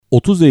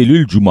30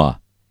 Eylül Cuma.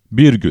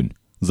 Bir gün.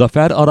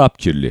 Zafer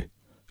Arapkirli.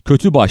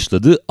 Kötü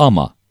başladı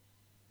ama.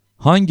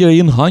 Hangi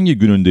ayın hangi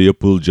gününde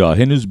yapılacağı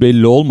henüz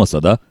belli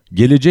olmasa da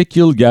gelecek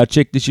yıl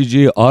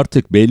gerçekleşeceği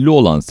artık belli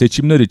olan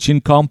seçimler için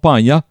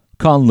kampanya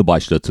kanlı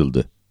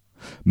başlatıldı.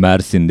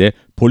 Mersin'de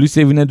polis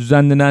evine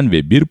düzenlenen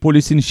ve bir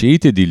polisin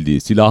şehit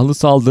edildiği silahlı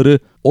saldırı,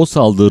 o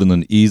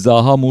saldırının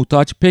izaha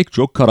muhtaç pek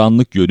çok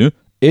karanlık yönü,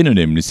 en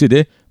önemlisi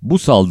de bu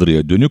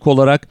saldırıya dönük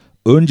olarak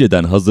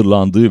önceden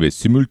hazırlandığı ve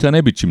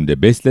simültane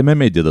biçimde besleme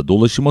medyada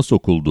dolaşıma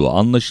sokulduğu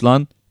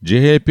anlaşılan,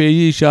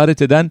 CHP'yi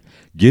işaret eden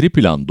geri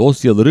plan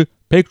dosyaları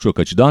pek çok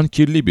açıdan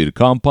kirli bir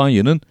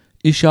kampanyanın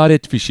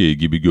işaret fişeği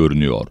gibi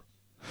görünüyor.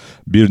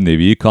 Bir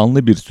nevi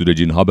kanlı bir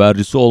sürecin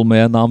habercisi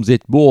olmaya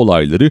namzet bu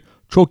olayları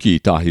çok iyi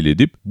tahlil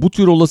edip bu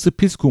tür olası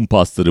pis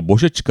kumpasları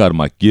boşa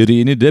çıkarmak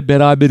gereğini de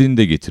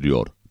beraberinde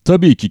getiriyor.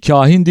 Tabii ki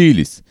kahin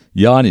değiliz.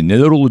 Yani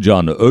neler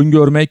olacağını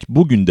öngörmek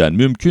bugünden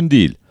mümkün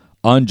değil.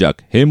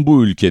 Ancak hem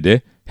bu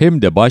ülkede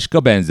hem de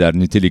başka benzer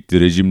nitelikli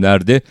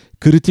rejimlerde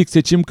kritik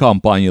seçim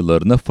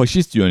kampanyalarına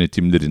faşist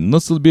yönetimlerin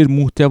nasıl bir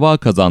muhteva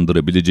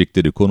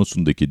kazandırabilecekleri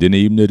konusundaki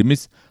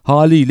deneyimlerimiz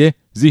haliyle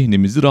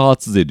zihnimizi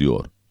rahatsız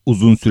ediyor.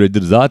 Uzun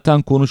süredir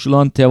zaten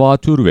konuşulan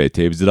tevatür ve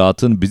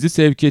tevziratın bizi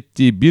sevk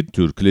ettiği bir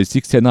tür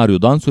klasik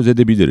senaryodan söz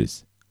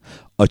edebiliriz.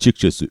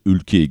 Açıkçası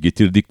ülkeyi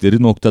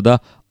getirdikleri noktada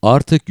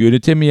artık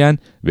yönetemeyen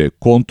ve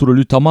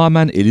kontrolü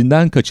tamamen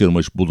elinden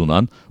kaçırmış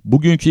bulunan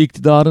bugünkü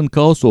iktidarın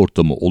kaos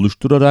ortamı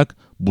oluşturarak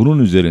bunun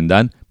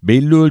üzerinden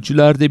belli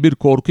ölçülerde bir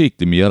korku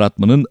iklimi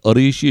yaratmanın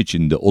arayışı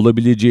içinde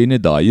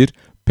olabileceğine dair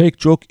pek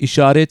çok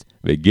işaret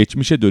ve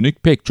geçmişe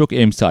dönük pek çok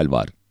emsal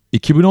var.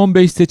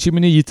 2015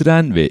 seçimini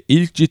yitiren ve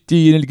ilk ciddi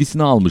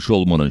yenilgisini almış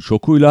olmanın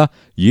şokuyla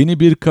yeni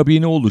bir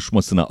kabine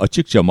oluşmasına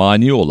açıkça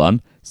mani olan,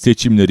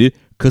 seçimleri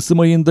Kasım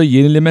ayında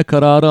yenileme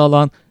kararı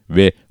alan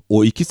ve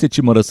o iki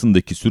seçim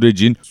arasındaki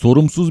sürecin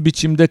sorumsuz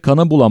biçimde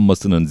kana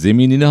bulanmasının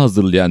zeminini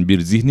hazırlayan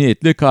bir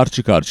zihniyetle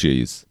karşı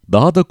karşıyayız.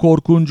 Daha da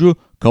korkuncu,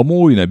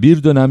 kamuoyuna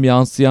bir dönem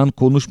yansıyan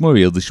konuşma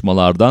ve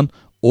yazışmalardan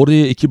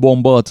oraya 2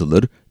 bomba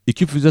atılır,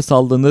 2 füze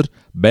sallanır,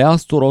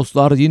 beyaz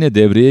toroslar yine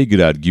devreye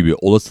girer gibi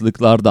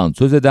olasılıklardan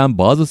söz eden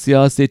bazı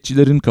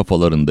siyasetçilerin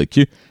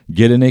kafalarındaki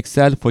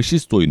geleneksel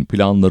faşist oyun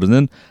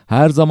planlarının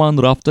her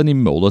zaman raftan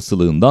inme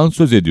olasılığından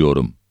söz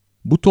ediyorum.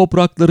 Bu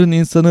toprakların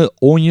insanı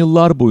 10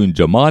 yıllar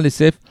boyunca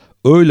maalesef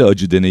öyle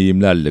acı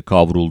deneyimlerle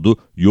kavruldu,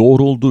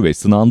 yoğruldu ve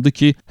sınandı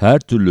ki her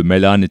türlü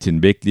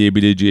melanetin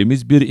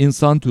bekleyebileceğimiz bir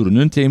insan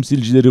türünün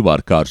temsilcileri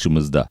var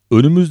karşımızda.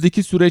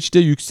 Önümüzdeki süreçte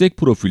yüksek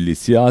profilli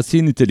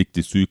siyasi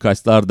nitelikli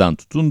suikastlardan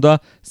tutun da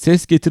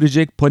ses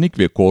getirecek panik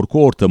ve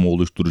korku ortamı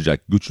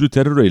oluşturacak güçlü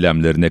terör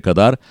eylemlerine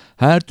kadar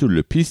her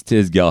türlü pis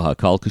tezgaha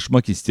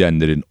kalkışmak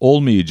isteyenlerin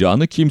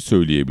olmayacağını kim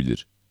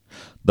söyleyebilir?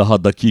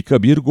 Daha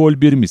dakika bir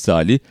gol bir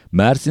misali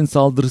Mersin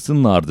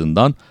saldırısının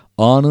ardından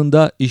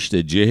anında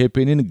işte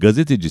CHP'nin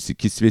gazetecisi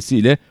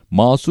kisvesiyle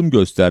masum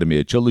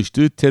göstermeye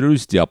çalıştığı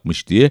terörist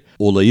yapmış diye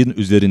olayın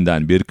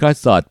üzerinden birkaç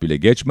saat bile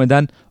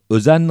geçmeden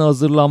özenle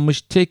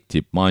hazırlanmış tek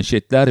tip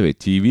manşetler ve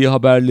TV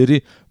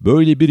haberleri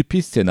böyle bir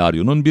pis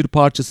senaryonun bir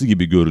parçası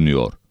gibi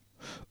görünüyor.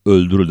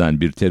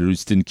 Öldürülen bir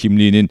teröristin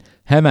kimliğinin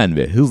hemen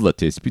ve hızla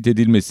tespit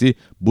edilmesi,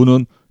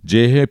 bunun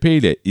CHP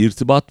ile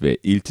irtibat ve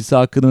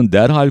iltisakının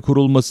derhal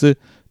kurulması,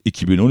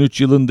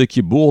 2013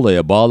 yılındaki bu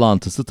olaya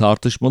bağlantısı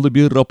tartışmalı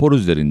bir rapor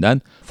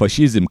üzerinden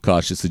faşizm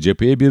karşısı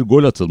cepheye bir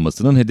gol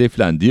atılmasının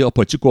hedeflendiği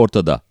apaçık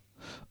ortada.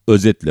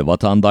 Özetle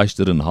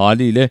vatandaşların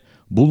haliyle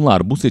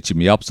bunlar bu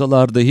seçimi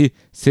yapsalar dahi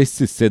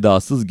sessiz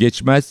sedasız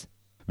geçmez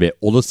ve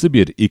olası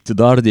bir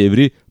iktidar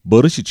devri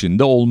barış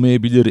içinde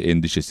olmayabilir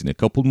endişesine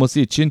kapılması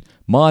için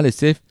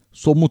maalesef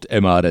somut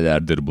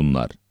emarelerdir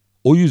bunlar.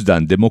 O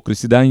yüzden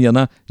demokrasiden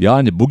yana,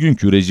 yani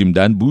bugünkü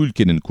rejimden bu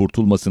ülkenin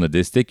kurtulmasına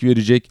destek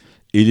verecek,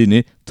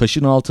 elini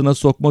taşın altına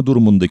sokma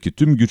durumundaki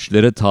tüm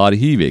güçlere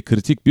tarihi ve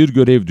kritik bir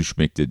görev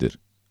düşmektedir.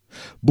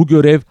 Bu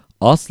görev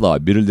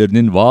asla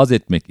birilerinin vaaz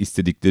etmek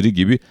istedikleri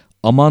gibi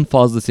aman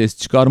fazla ses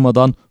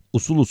çıkarmadan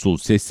usul usul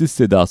sessiz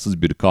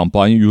sedasız bir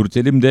kampanya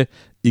yürütelim de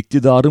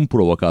iktidarın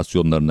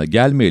provokasyonlarına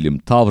gelmeyelim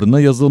tavrına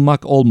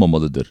yazılmak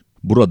olmamalıdır.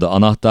 Burada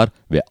anahtar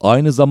ve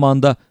aynı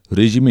zamanda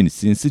rejimin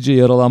sinsice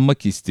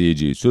yaralanmak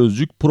isteyeceği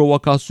sözcük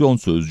provokasyon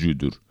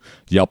sözcüğüdür.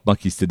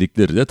 Yapmak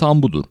istedikleri de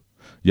tam budur.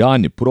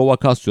 Yani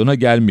provokasyona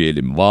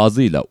gelmeyelim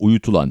vaazıyla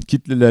uyutulan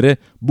kitlelere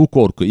bu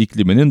korku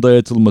ikliminin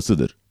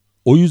dayatılmasıdır.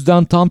 O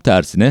yüzden tam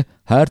tersine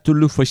her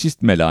türlü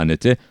faşist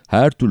melanete,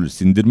 her türlü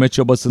sindirme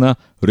çabasına,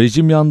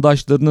 rejim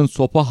yandaşlarının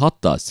sopa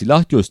hatta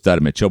silah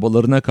gösterme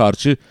çabalarına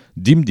karşı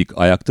dimdik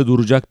ayakta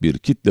duracak bir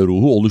kitle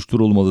ruhu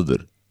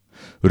oluşturulmalıdır.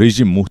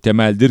 Rejim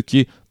muhtemeldir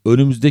ki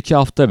önümüzdeki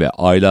hafta ve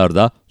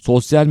aylarda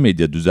sosyal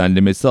medya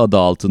düzenlemesi adı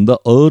altında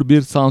ağır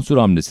bir sansür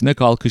hamlesine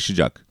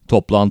kalkışacak.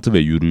 Toplantı ve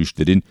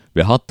yürüyüşlerin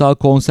ve hatta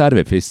konser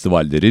ve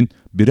festivallerin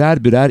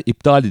birer birer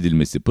iptal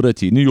edilmesi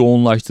pratiğini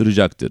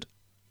yoğunlaştıracaktır.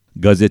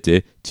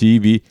 Gazete,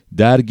 TV,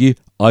 dergi,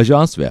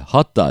 ajans ve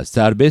hatta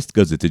serbest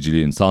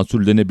gazeteciliğin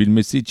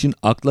sansürlenebilmesi için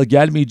akla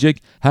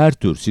gelmeyecek her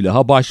tür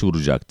silaha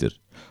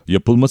başvuracaktır.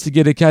 Yapılması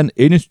gereken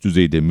en üst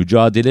düzeyde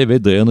mücadele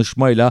ve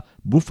dayanışmayla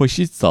bu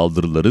faşist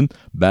saldırıların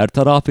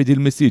bertaraf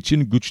edilmesi için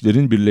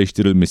güçlerin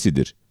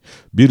birleştirilmesidir.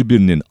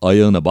 Birbirinin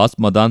ayağına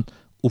basmadan,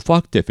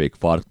 ufak tefek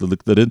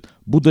farklılıkların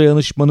bu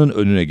dayanışmanın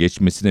önüne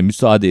geçmesine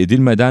müsaade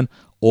edilmeden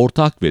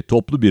ortak ve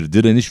toplu bir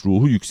direniş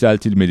ruhu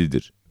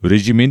yükseltilmelidir.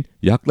 Rejimin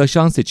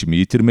yaklaşan seçimi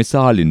yitirmesi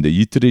halinde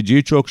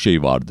yitireceği çok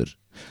şey vardır.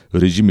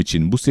 Rejim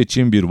için bu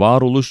seçim bir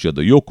varoluş ya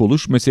da yok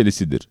oluş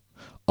meselesidir.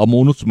 Ama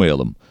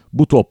unutmayalım,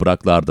 bu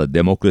topraklarda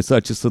demokrasi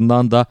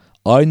açısından da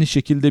aynı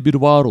şekilde bir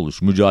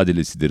varoluş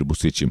mücadelesidir bu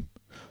seçim.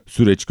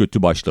 Süreç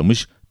kötü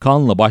başlamış,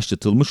 kanla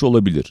başlatılmış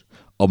olabilir.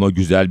 Ama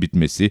güzel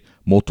bitmesi,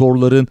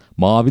 motorların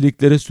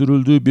maviliklere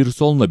sürüldüğü bir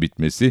sonla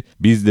bitmesi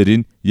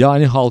bizlerin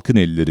yani halkın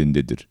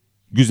ellerindedir.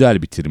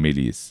 Güzel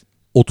bitirmeliyiz.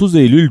 30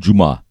 Eylül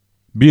Cuma.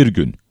 Bir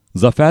gün.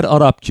 Zafer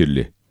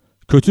Arapkirli.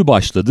 Kötü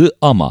başladı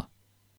ama.